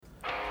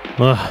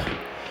Do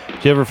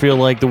you ever feel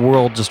like the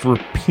world just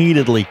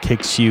repeatedly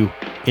kicks you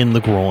in the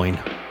groin?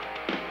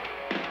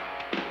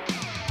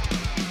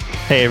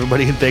 Hey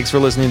everybody, and thanks for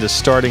listening to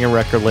Starting a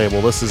Record Label.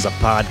 This is a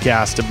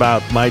podcast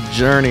about my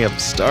journey of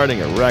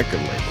starting a record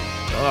label.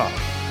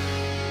 Ugh.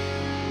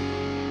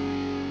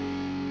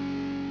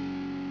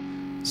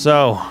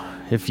 So,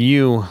 if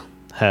you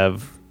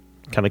have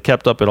kind of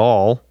kept up at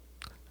all,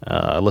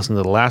 listened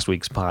to the last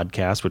week's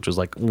podcast, which was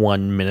like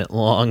 1 minute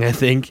long, I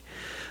think,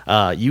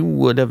 you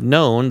would have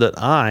known that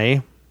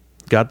I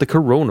got the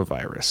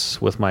coronavirus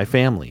with my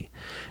family.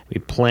 We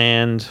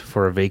planned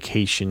for a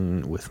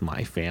vacation with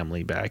my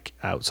family back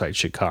outside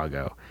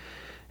Chicago,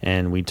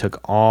 and we took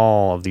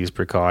all of these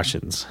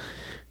precautions.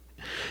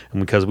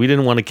 And because we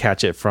didn't want to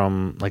catch it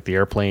from like the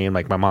airplane,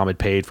 like my mom had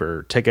paid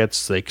for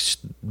tickets, like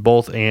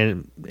both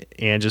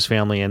Angie's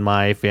family and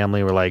my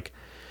family were like,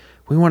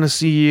 we want to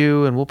see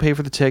you and we'll pay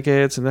for the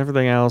tickets and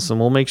everything else, and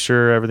we'll make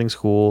sure everything's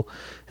cool.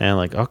 And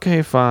like,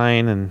 okay,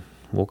 fine, and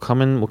we'll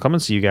come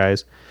and see you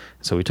guys.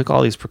 So we took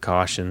all these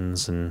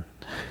precautions and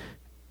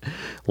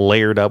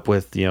layered up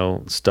with,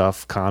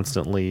 stuff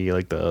constantly,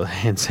 like the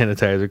hand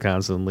sanitizer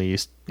constantly,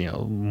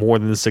 more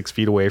than 6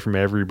 feet away from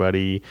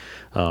everybody,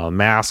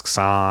 masks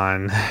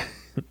on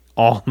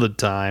all the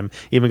time.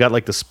 Even got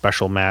like the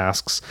special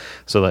masks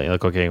so that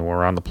like, okay,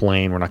 we're on the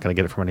plane, we're not going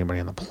to get it from anybody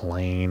on the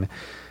plane.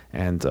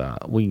 And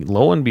we,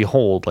 lo and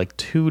behold, like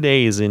 2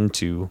 days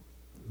into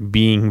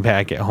being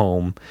back at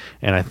home,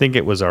 and I think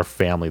it was our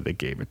family that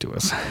gave it to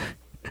us.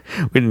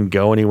 We didn't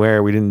go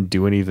anywhere. We didn't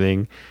do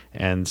anything.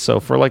 And so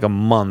for like a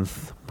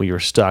month, we were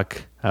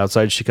stuck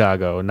outside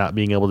Chicago, not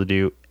being able to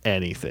do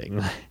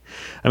anything.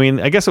 I mean,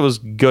 I guess it was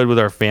good with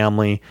our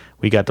family.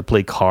 We got to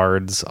play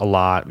cards a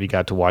lot. We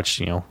got to watch,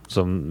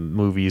 some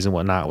movies and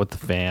whatnot with the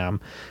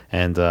fam.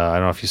 And I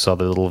don't know if you saw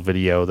the little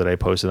video that I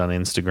posted on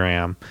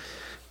Instagram.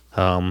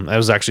 It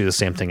was actually the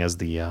same thing as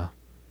the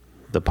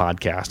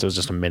podcast. It was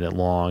just a minute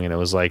long, and it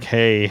was like,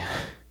 hey,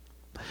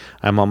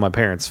 I'm on my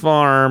parents'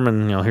 farm,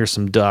 and here's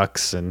some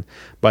ducks, and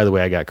by the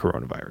way, I got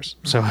coronavirus.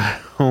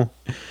 So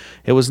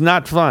it was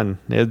not fun.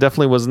 It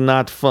definitely was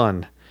not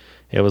fun.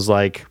 It was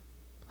like,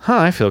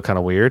 I feel kind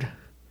of weird.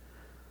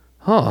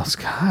 It's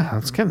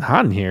getting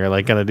hot in here,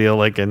 like kind of deal.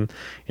 Like, and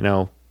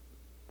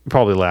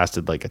probably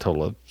lasted like a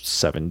total of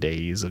 7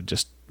 days of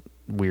just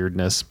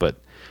weirdness, but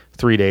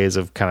 3 days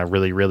of kind of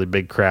really, really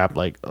big crap.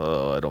 Like,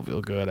 I don't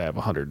feel good. I have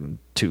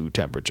 102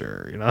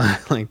 temperature,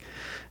 like,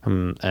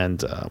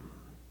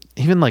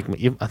 even like,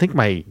 I think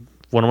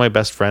one of my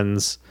best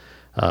friends,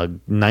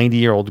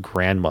 90-year-old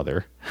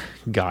grandmother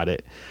got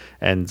it,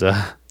 and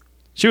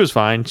she was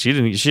fine. I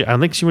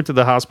think she went to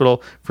the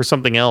hospital for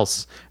something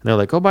else, and they're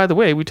like, oh, by the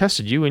way, we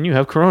tested you and you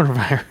have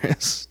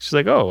coronavirus. She's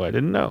like, oh, I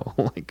didn't know.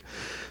 Like,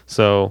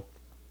 so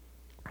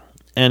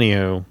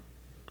anywho,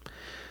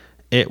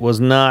 it was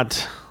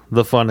not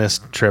the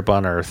funnest trip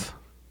on earth,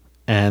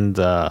 and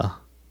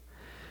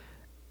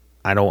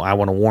I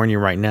want to warn you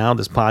right now,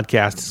 this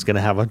podcast is going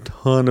to have a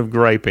ton of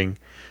griping.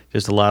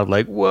 Just a lot of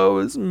like, woe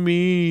is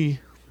me.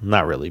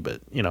 Not really,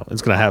 but,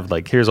 it's going to have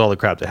like, here's all the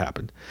crap that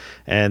happened.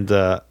 And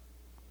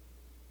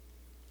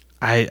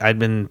I'd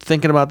been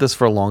thinking about this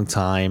for a long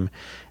time.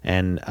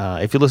 And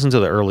if you listen to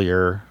the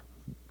earlier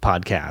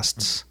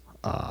podcasts,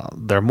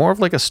 they're more of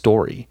like a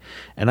story.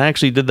 And I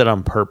actually did that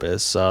on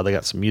purpose. They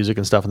got some music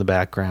and stuff in the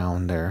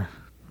background. They're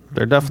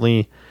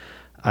definitely...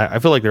 I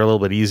feel like they're a little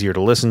bit easier to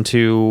listen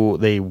to.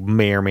 They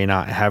may or may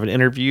not have an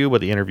interview,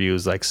 but the interview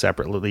is like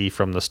separately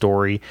from the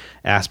story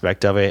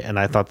aspect of it. And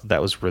I thought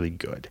that was really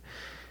good.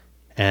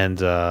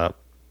 And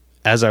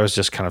as I was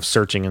just kind of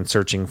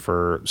searching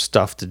for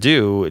stuff to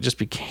do, it just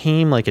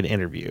became like an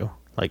interview.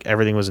 Like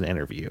everything was an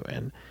interview.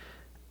 And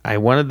I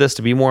wanted this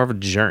to be more of a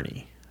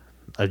journey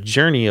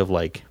of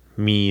like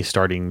me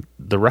starting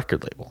the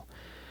record label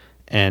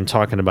and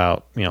talking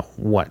about,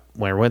 what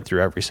I went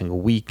through every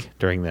single week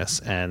during this.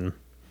 And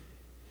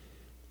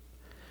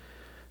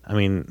I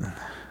mean,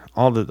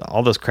 all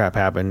this crap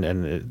happened,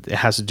 and it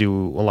has to do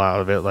a lot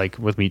of it, like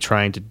with me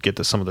trying to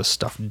get some of this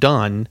stuff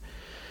done.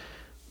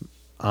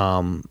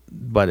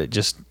 But it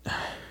just,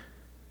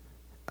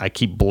 I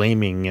keep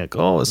blaming like,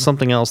 it's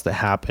something else that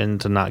happened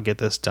to not get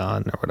this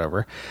done or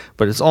whatever.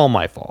 But it's all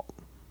my fault.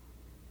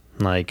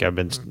 Like I've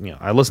been,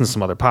 I listen to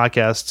some other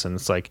podcasts, and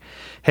it's like,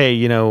 hey,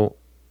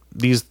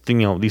 these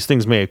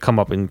things may come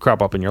up and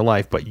crop up in your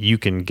life, but you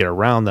can get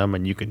around them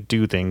and you can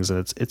do things,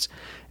 and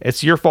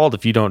it's your fault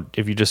if you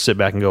just sit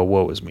back and go,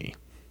 woe is me.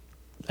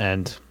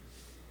 And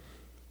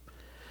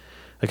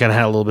I kind of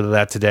had a little bit of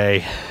that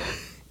today,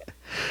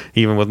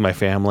 even with my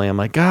family. I'm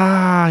like,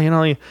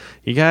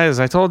 you guys,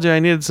 I told you I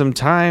needed some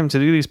time to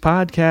do these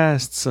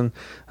podcasts, and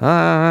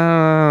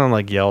I'm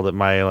like yelled at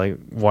my like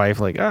wife,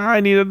 like, I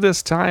needed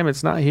this time.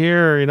 It's not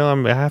here.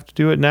 I have to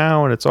do it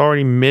now, and it's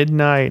already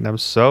midnight, and I'm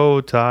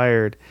so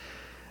tired.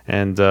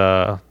 And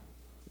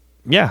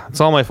it's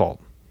all my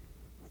fault.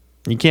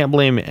 You can't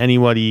blame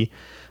anybody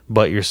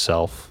but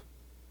yourself.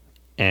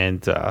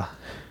 And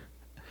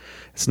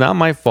it's not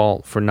my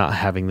fault for not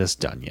having this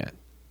done yet.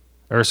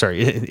 Or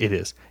sorry, it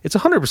is. It's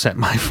 100%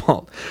 my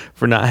fault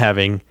for not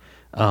having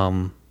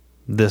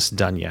this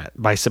done yet.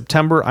 By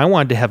September, I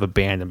wanted to have a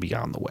band and be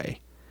on the way.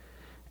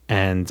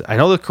 And I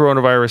know the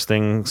coronavirus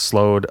thing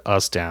slowed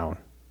us down,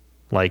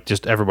 like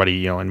just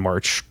everybody, in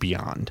March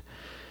beyond.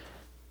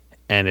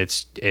 And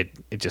it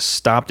just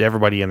stopped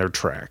everybody in their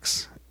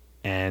tracks.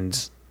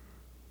 And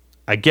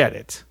I get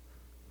it.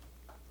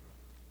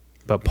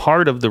 But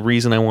part of the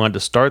reason I wanted to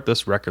start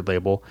this record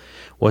label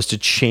was to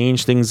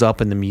change things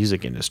up in the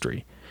music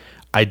industry.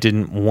 I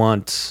didn't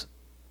want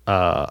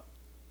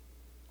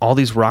all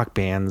these rock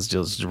bands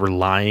just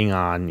relying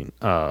on,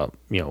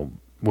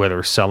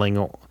 whether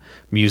selling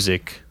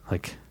music,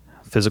 like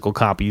physical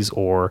copies,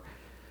 or,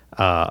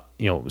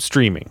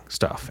 streaming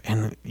stuff.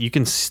 And you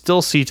can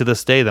still see to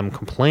this day them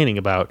complaining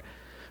about,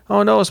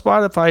 oh no,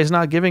 Spotify is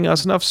not giving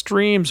us enough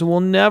streams and we'll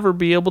never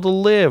be able to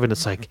live. And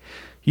it's like,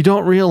 you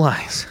don't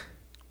realize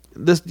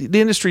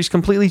the industry's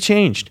completely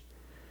changed.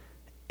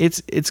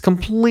 It's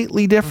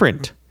completely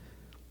different.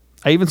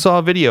 I even saw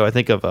a video, I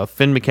think, of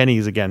Finn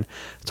McKenny's again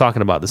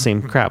talking about the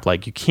same crap.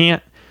 Like, you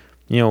can't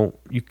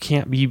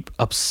be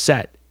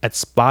upset at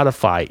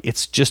Spotify.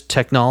 It's just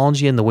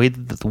technology and the way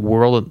that the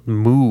world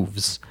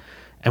moves,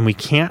 and we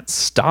can't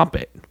stop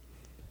it.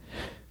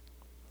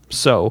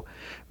 So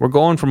we're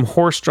going from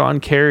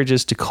horse-drawn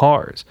carriages to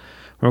cars.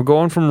 We're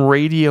going from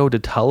radio to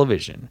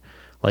television.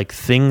 Like,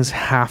 things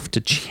have to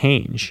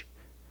change.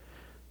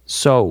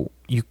 So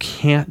you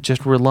can't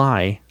just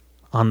rely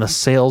on the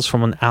sales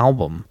from an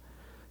album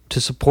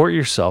to support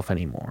yourself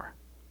anymore,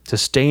 to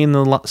stay in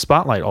the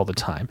spotlight all the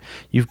time.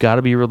 You've got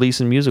to be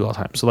releasing music all the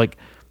time. So, like,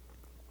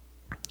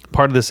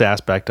 part of this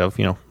aspect of,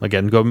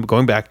 again,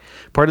 going back,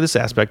 part of this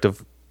aspect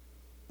of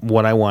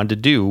what I wanted to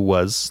do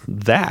was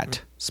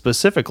that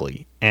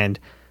specifically. And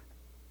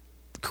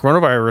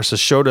coronavirus has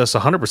showed us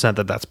 100%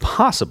 that that's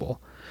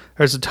possible.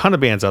 There's a ton of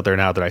bands out there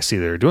now that I see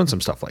that are doing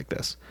some stuff like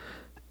this.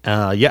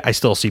 I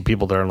still see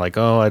people that are like,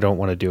 oh, I don't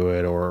want to do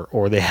it,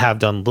 or they have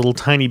done little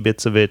tiny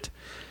bits of it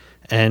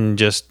and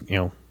just,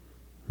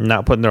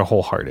 not putting their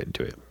whole heart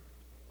into it.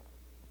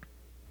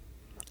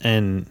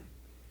 And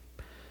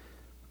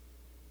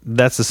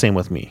that's the same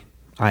with me.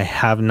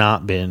 I've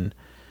not been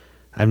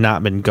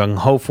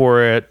gung-ho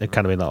for it. It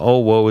kind of been like, oh,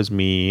 woe is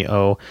me.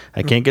 Oh,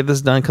 I can't get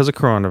this done because of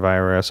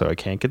coronavirus. Oh, I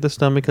can't get this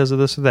done because of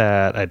this or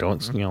that. I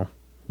don't,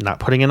 not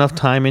putting enough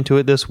time into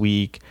it this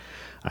week.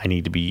 I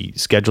need to be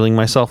scheduling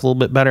myself a little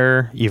bit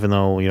better, even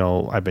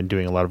though, I've been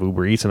doing a lot of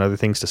Uber Eats and other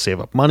things to save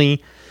up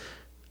money.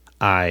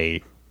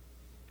 I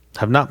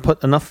have not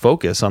put enough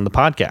focus on the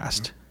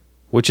podcast,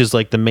 which is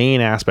like the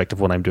main aspect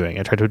of what I'm doing.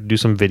 I tried to do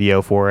some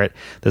video for it.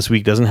 This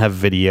week doesn't have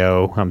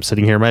video. I'm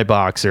sitting here in my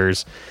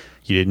boxers.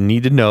 You didn't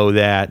need to know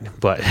that,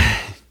 but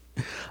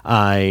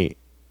I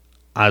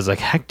was like,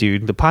 heck,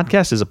 dude, the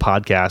podcast is a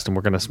podcast, and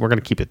we're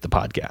gonna keep it the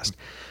podcast.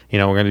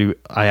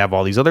 I have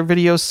all these other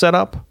videos set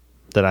up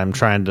that I'm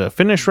trying to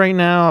finish right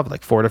now. I have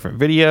like 4 different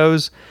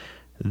videos.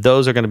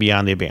 Those are going to be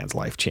on the Advanced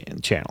Life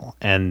channel,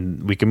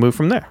 and we can move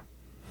from there.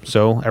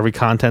 So every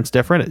content's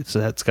different.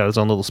 It's got its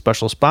own little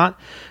special spot,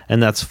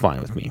 and that's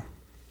fine with me.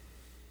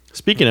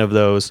 Speaking of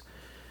those,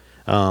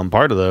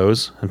 part of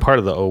those, and part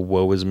of the oh,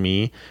 woe is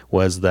me,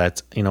 was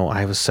that,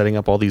 I was setting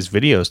up all these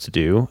videos to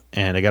do,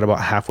 and I got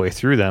about halfway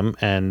through them,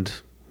 and,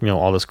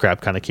 all this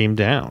crap kind of came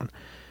down.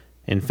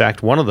 In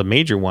fact, one of the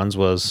major ones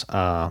was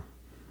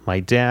my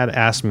dad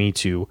asked me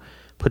to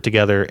put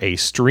together a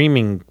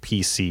streaming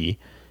PC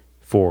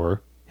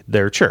for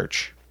their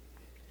church.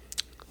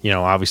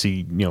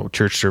 Obviously,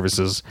 church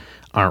services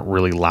aren't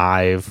really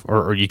live,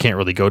 or you can't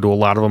really go to a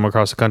lot of them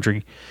across the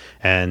country,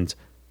 and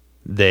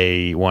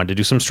they wanted to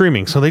do some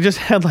streaming. So they just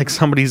had like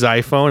somebody's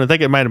iPhone. I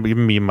think it might have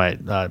even been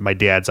my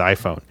dad's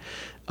iPhone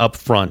up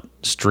front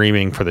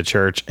streaming for the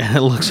church, and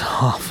it looks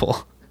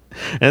awful.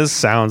 And it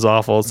sounds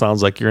awful. It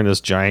sounds like you're in this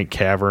giant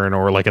cavern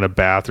or like in a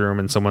bathroom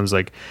and someone's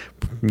like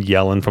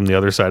yelling from the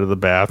other side of the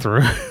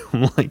bathroom.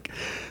 I'm like,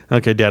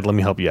 okay, Dad, let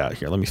me help you out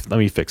here. Let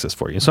me fix this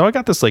for you. So I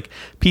got this like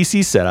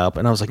PC set up,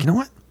 and I was like, you know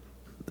what?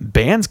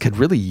 Bands could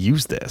really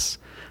use this.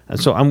 And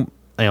so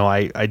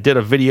I did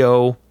a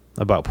video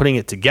about putting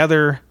it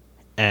together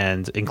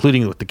and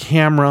including it with the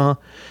camera,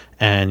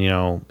 and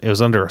it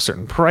was under a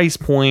certain price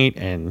point,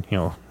 and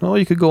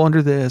you could go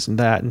under this and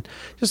that, and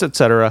just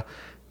etc.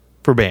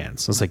 for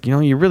bands. It's like,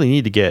 you really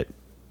need to get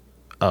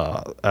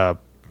a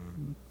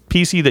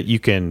PC that you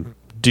can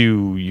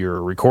do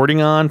your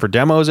recording on for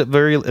demos at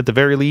the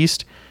very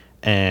least,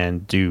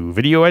 and do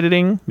video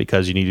editing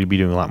because you need to be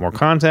doing a lot more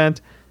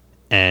content,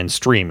 and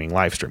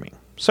live streaming.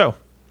 So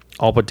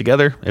all put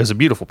together, it was a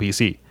beautiful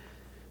PC.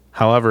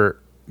 However,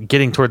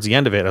 getting towards the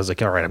end of it, I was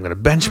like, all right, I'm going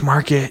to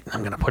benchmark it. I'm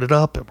going to put it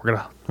up, and we're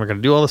going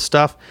to do all this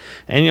stuff.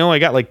 And, I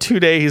got like 2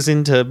 days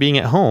into being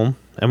at home,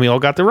 and we all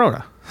got the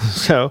Rona.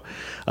 So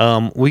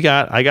I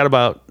got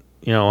about,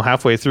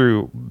 halfway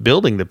through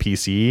building the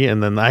PC,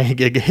 and then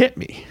it hit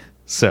me.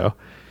 So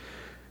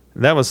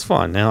that was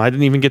fun. Now, I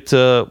didn't even get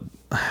to,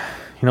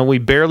 we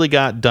barely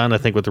got done, I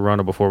think, with the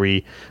Rona before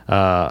we,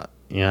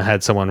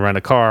 had someone rent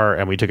a car,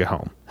 and we took it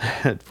home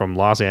from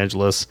Los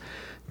Angeles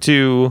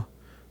to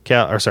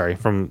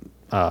from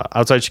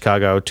outside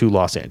Chicago to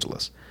Los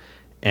Angeles.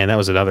 And that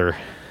was another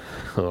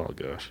Oh,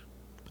 gosh.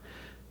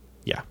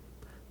 Yeah,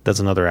 that's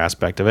another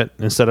aspect of it.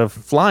 Instead of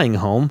flying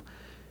home,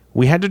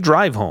 we had to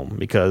drive home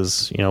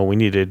because, we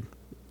needed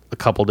a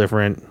couple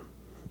different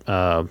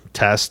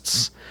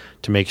tests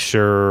to make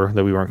sure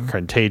that we weren't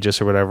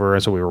contagious or whatever.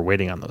 And so we were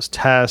waiting on those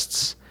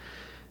tests.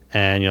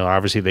 And,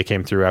 obviously they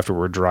came through after we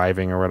were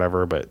driving or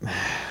whatever. But,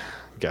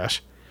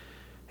 gosh,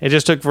 it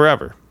just took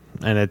forever.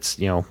 And it's,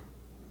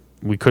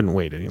 we couldn't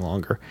wait any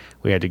longer.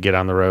 We had to get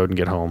on the road and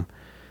get home.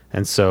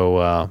 And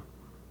so,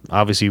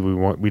 obviously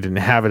we didn't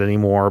have it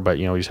anymore, but,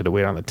 we just had to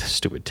wait on the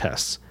stupid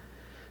tests.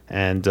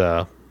 And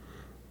on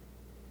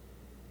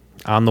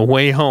the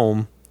way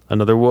home,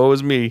 another woe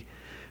is me,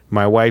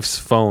 my wife's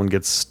phone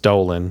gets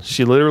stolen.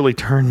 She literally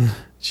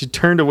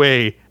turned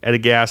away at a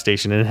gas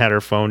station and had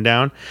her phone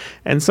down,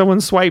 and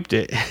someone swiped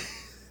it.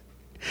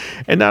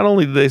 And not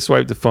only did they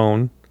swipe the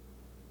phone,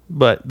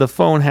 but the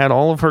phone had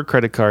all of her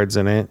credit cards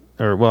in it.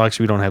 Or, well,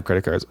 actually, we don't have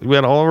credit cards. We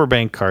had all of her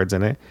bank cards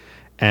in it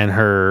and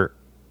her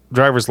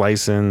driver's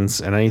license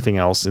and anything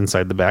else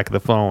inside the back of the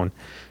phone.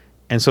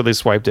 And so they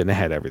swiped it and it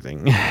had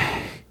everything.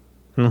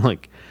 And I'm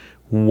like,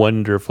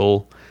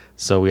 wonderful.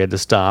 So we had to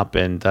stop,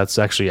 and that's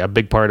actually a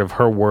big part of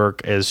her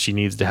work, is she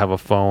needs to have a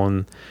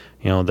phone,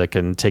 that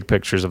can take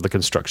pictures of the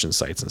construction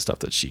sites and stuff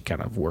that she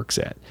kind of works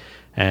at.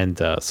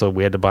 And so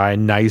we had to buy a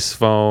nice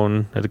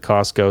phone at the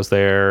Costco's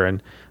there,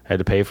 and I had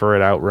to pay for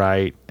it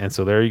outright. And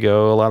so there you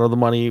go, a lot of the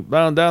money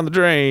down the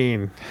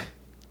drain.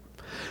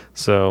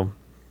 So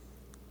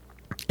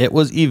it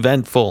was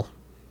eventful.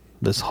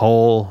 This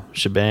whole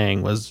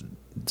shebang was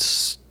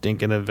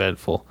stinking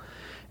eventful.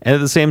 And at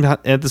the same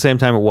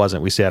time, it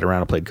wasn't. We sat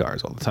around and played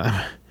cards all the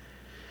time.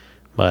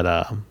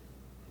 But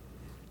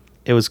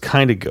it was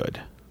kind of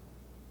good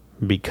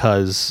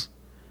because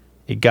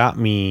it got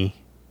me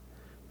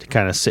to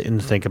kind of sit and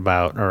think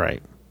about, all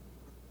right,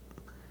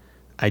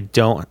 I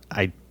don't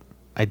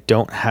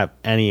have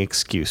any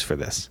excuse for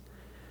this.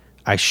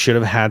 I should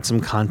have had some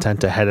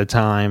content ahead of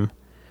time,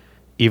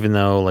 even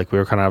though like we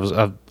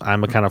were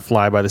I'm a kind of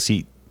fly by the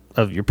seat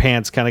of your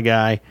pants kind of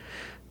guy.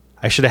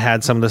 I should have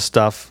had some of this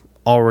stuff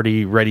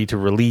already ready to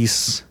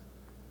release,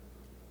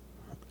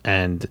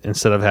 and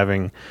instead of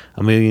having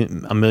a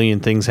million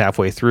things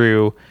halfway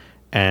through,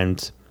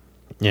 and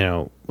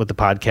with the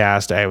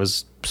podcast, I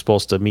was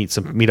supposed to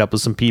meet up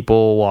with some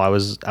people while I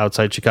was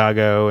outside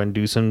Chicago and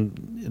do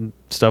some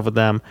stuff with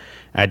them.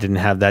 I didn't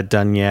have that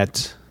done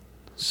yet,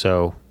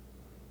 so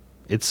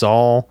it's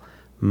all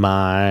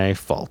my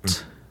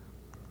fault.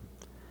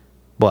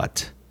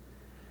 But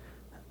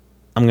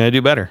I'm gonna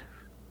do better,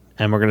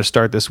 and we're gonna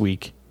start this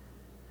week.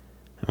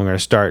 I'm going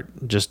to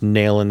start just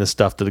nailing this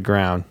stuff to the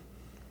ground.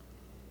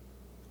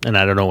 And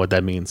I don't know what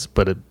that means,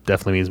 but it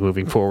definitely means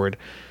moving forward.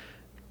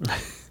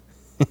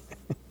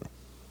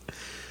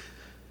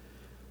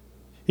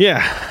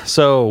 Yeah,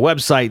 so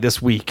website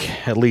this week,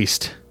 at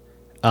least.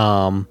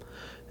 And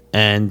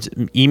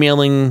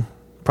emailing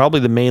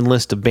probably the main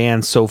list of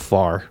bands so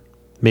far.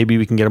 Maybe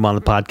we can get them on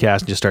the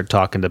podcast and just start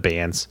talking to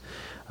bands.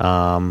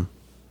 Yeah.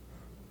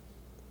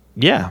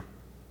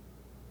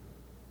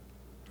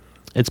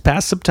 It's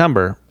past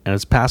September, and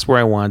it's past where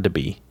I wanted to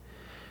be.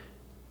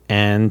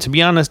 And to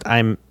be honest,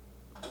 I'm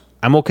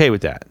okay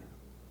with that.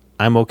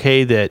 I'm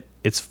okay that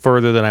it's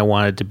further than I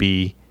wanted to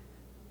be,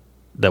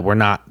 that we're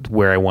not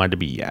where I wanted to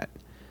be yet.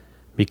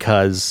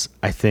 Because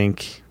I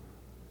think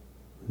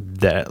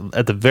that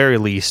at the very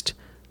least,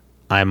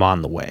 I'm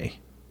on the way.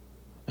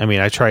 I mean,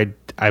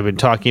 I've been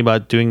talking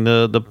about doing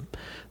the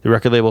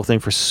record label thing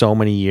for so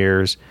many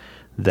years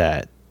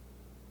that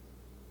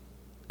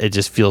it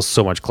just feels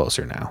so much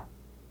closer now.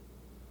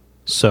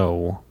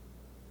 So,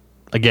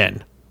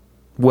 again,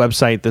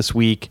 website this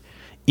week,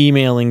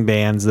 emailing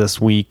bands this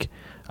week.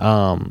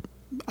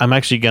 I'm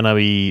actually going to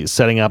be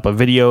setting up a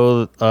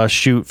video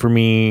shoot for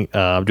me,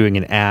 doing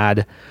an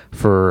ad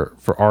for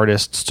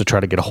artists to try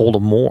to get a hold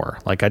of more.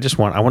 Like, I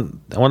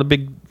want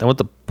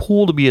the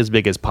pool to be as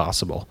big as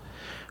possible.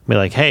 Be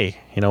like, hey,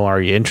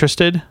 are you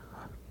interested?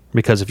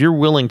 Because if you're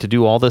willing to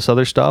do all this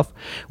other stuff,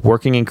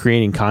 working and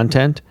creating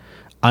content,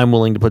 I'm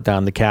willing to put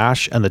down the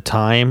cash and the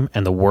time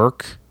and the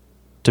work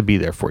to be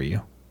there for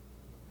you.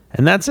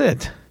 And that's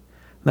it.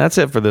 That's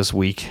it for this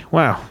week.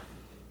 Wow.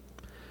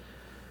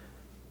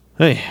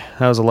 Hey,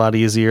 that was a lot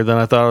easier than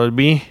I thought it would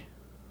be.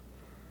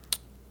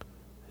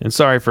 And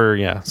sorry for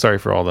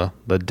all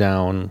the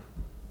down,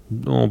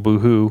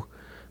 boo-hoo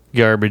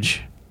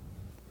garbage.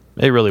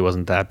 It really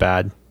wasn't that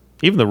bad.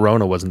 Even the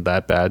Rona wasn't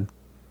that bad.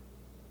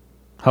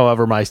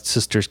 However, my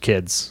sister's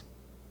kids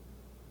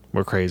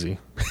were crazy.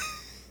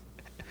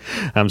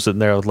 I'm sitting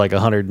there with like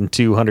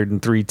 102,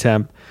 103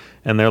 temp,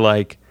 and they're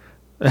like,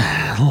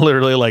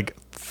 literally like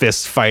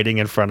fist fighting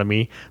in front of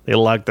me. They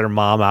locked their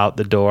mom out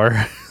the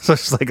door. So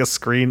it's like a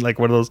screen, like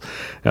one of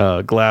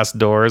those glass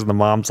doors, and the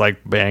mom's like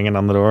banging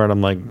on the door, and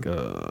I'm like,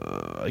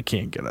 I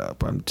can't get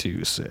up. I'm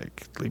too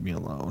sick. Leave me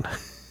alone.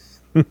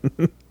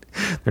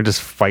 They're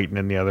just fighting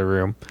in the other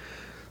room.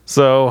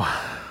 So,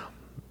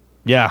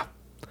 yeah.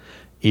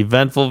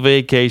 Eventful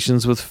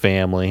vacations with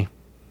family.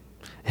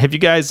 If you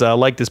guys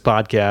like this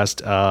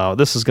podcast,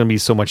 this is going to be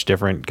so much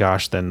different,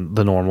 than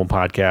the normal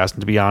podcast.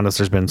 And to be honest,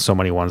 there's been so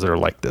many ones that are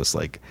like this.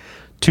 Like,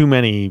 too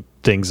many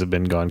things have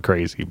been gone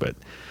crazy. But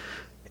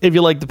if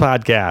you like the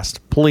podcast,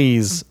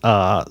 please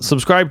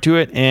subscribe to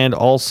it. And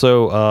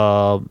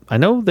also, I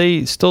know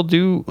they still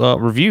do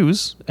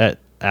reviews at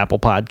Apple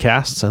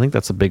Podcasts. I think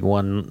that's a big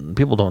one.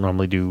 People don't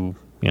normally do,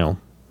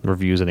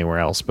 reviews anywhere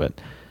else,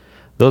 but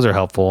those are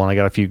helpful. And I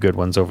got a few good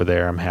ones over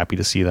there. I'm happy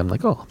to see them.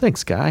 Like, oh,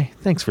 thanks, guy.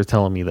 Thanks for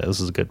telling me that this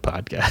is a good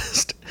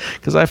podcast.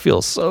 Because I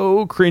feel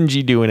so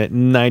cringy doing it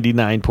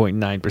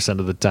 99.9%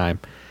 of the time.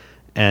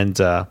 And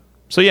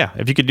so, yeah,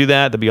 if you could do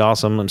that, that'd be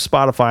awesome. And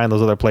Spotify and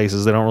those other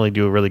places, they don't really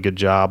do a really good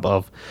job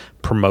of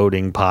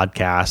promoting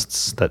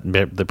podcasts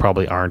that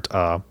probably aren't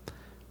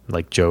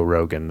like Joe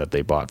Rogan that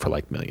they bought for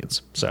like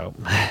millions. So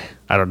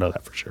I don't know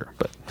that for sure.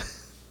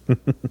 But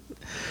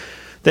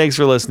thanks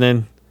for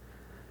listening.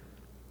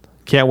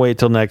 Can't wait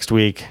till next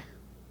week.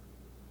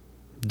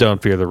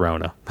 Don't fear the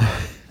Rona.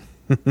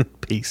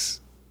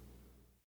 Peace.